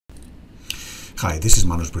Hi, this is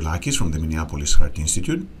Manos Brilakis from the Minneapolis Heart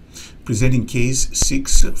Institute, presenting case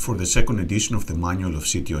 6 for the second edition of the Manual of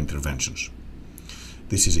CTO Interventions.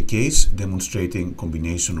 This is a case demonstrating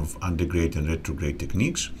combination of antegrade and retrograde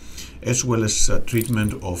techniques, as well as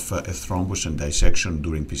treatment of a thrombus and dissection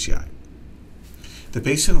during PCI. The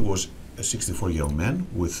patient was a 64-year-old man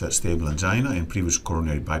with stable angina and previous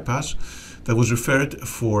coronary bypass that was referred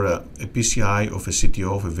for a PCI of a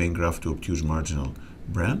CTO of a vein graft to obtuse marginal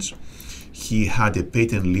branch. He had a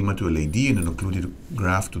patent lima to LAD and an occluded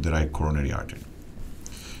graft to the right coronary artery.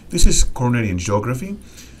 This is coronary angiography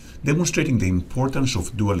demonstrating the importance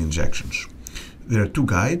of dual injections. There are two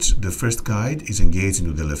guides. The first guide is engaged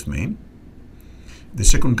into the left main. The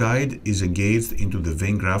second guide is engaged into the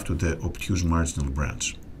vein graft to the obtuse marginal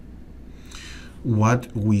branch.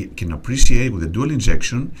 What we can appreciate with the dual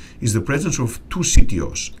injection is the presence of two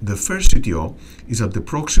CTOs. The first CTO is at the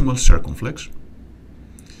proximal circumflex,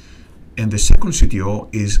 and the second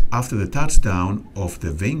CTO is after the touchdown of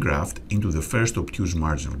the vein graft into the first obtuse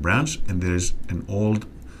marginal branch, and there is an old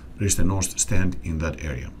restenosed stent in that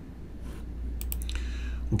area.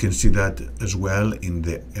 We can see that as well in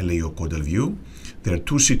the LAO caudal view. There are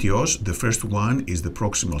two CTOs. The first one is the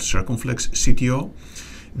proximal circumflex CTO.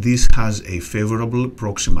 This has a favorable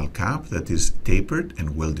proximal cap that is tapered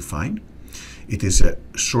and well defined. It is a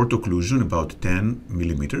short occlusion, about 10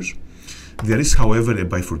 millimeters. There is, however, a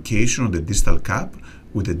bifurcation on the distal cap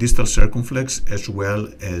with the distal circumflex as well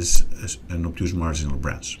as an obtuse marginal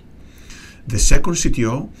branch. The second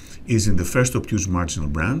CTO is in the first obtuse marginal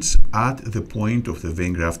branch at the point of the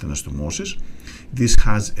vein graft anastomosis. This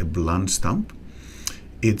has a blunt stump.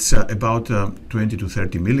 It's about 20 to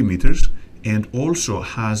 30 millimeters and also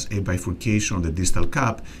has a bifurcation on the distal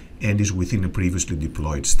cap and is within a previously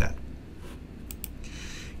deployed stent.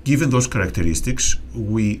 Given those characteristics,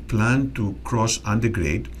 we plan to cross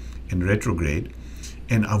antegrade and retrograde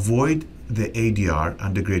and avoid the ADR,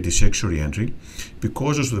 antegrade dissection reentry,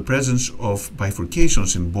 because of the presence of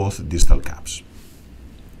bifurcations in both distal caps.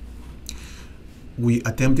 We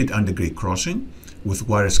attempted antegrade crossing with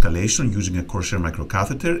wire escalation using a Corsair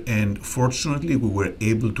microcatheter, and fortunately we were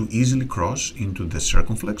able to easily cross into the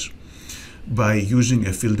circumflex by using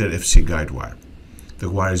a Fielder FC guide wire. The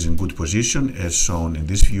wire is in good position as shown in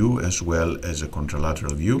this view as well as a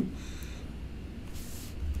contralateral view.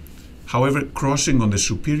 However, crossing on the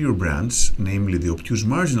superior branch, namely the obtuse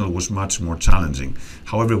marginal, was much more challenging.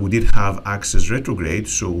 However, we did have access retrograde,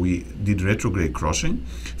 so we did retrograde crossing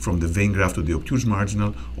from the vein graft to the obtuse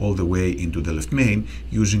marginal all the way into the left main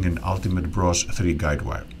using an Ultimate Bros 3 guide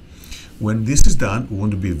wire. When this is done, we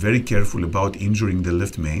want to be very careful about injuring the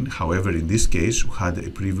left main. However, in this case, we had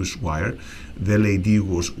a previous wire. The LAD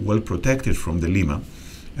was well protected from the lima,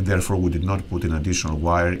 and therefore we did not put an additional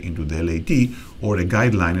wire into the LAD or a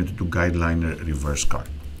guide liner to do guide liner reverse cart.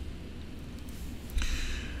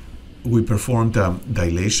 We performed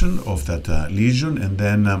dilation of that lesion, and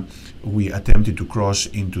then we attempted to cross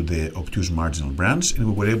into the obtuse marginal branch, and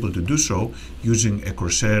we were able to do so using a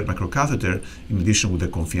Corsair microcatheter in addition with the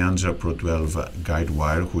Confianza Pro 12 guide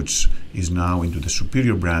wire, which is now into the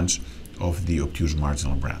superior branch of the obtuse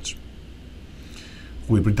marginal branch.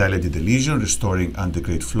 We dilated the lesion, restoring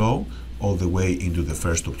antegrade flow all the way into the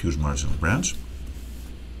first obtuse marginal branch.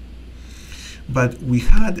 But we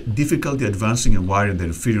had difficulty advancing a wire in the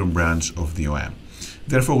inferior branch of the OM.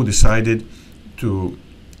 Therefore, we decided to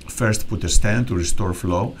first put a stent to restore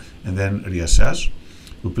flow and then reassess.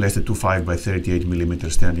 We placed a 25 by 38 millimeter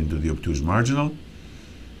stent into the obtuse marginal.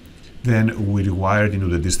 Then we rewired into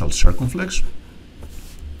the distal circumflex.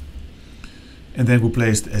 And then we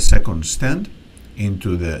placed a second stent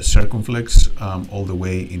into the circumflex all the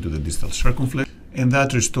way into the distal circumflex. And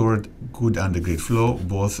that restored good antegrade flow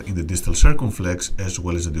both in the distal circumflex as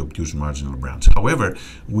well as the obtuse marginal branch. However,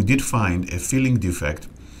 we did find a filling defect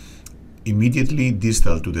immediately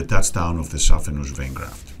distal to the touchdown of the saphenous vein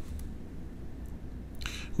graft.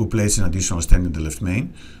 We placed an additional stent in the left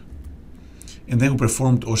main, and then we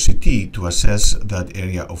performed OCT to assess that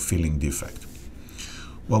area of filling defect.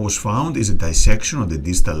 What was found is a dissection on the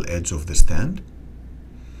distal edge of the stent.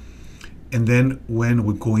 And then when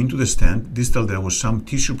we go into the stent, distal, there was some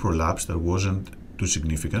tissue prolapse that wasn't too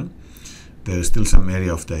significant. There is still some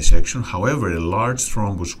area of dissection. However, a large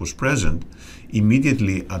thrombus was present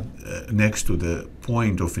immediately next to the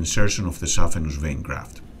point of insertion of the saphenous vein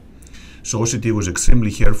graft. So OCT was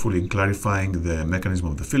extremely careful in clarifying the mechanism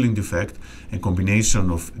of the filling defect and combination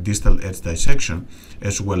of distal edge dissection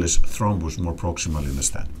as well as thrombus more proximal in the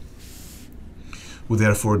stent. We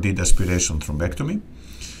therefore did aspiration thrombectomy.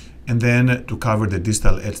 And then to cover the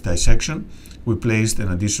distal edge dissection, we placed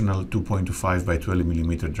an additional 2.25 by 12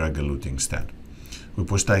 millimeter drug-eluting stent. We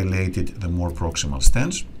post-dilated the more proximal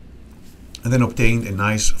stents, and then obtained a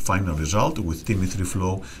nice final result with TIMI3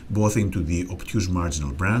 flow both into the obtuse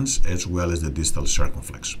marginal branch as well as the distal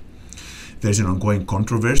circumflex. There's an ongoing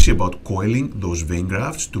controversy about coiling those vein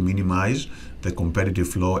grafts to minimize the competitive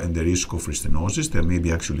flow and the risk of restenosis. There may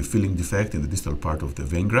be actually filling defect in the distal part of the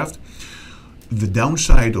vein graft. The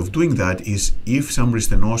downside of doing that is if some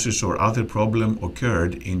restenosis or other problem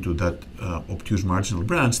occurred into that obtuse marginal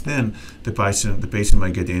branch, then the patient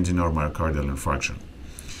might get angina or myocardial infarction.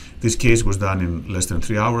 This case was done in less than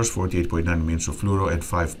 3 hours, 48.9 minutes of fluoro and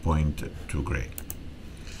 5.2 grade.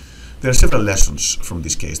 There are several lessons from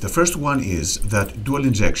this case. The first one is that dual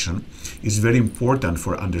injection is very important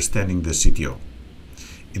for understanding the CTO.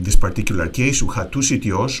 In this particular case, we had two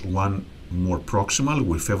CTOs, one more proximal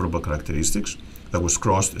with favorable characteristics that was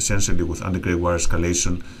crossed essentially with antegrade wire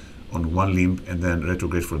escalation on one limb and then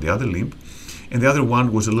retrograde for the other limb. And the other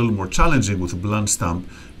one was a little more challenging with a blunt stump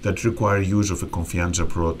that required use of a Confianza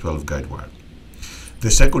Pro 12 guide wire. The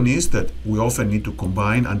second is that we often need to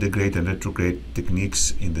combine antegrade and retrograde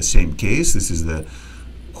techniques in the same case. This is the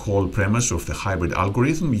whole premise of the hybrid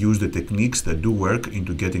algorithm. Use the techniques that do work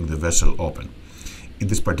into getting the vessel open. In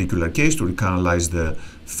this particular case, to recanalize the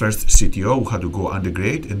first CTO, we had to go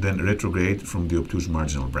antegrade and then retrograde from the obtuse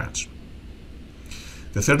marginal branch.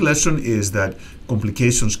 The third lesson is that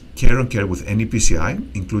complications can occur with any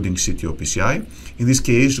PCI, including CTO PCI. In this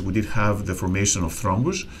case, we did have the formation of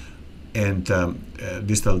thrombus and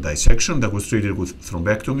distal dissection that was treated with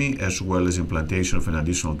thrombectomy as well as implantation of an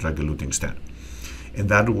additional drug-eluting stent. And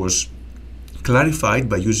that was clarified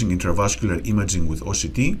by using intravascular imaging with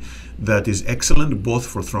OCT that is excellent both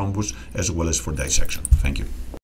for thrombus as well as for dissection. Thank you.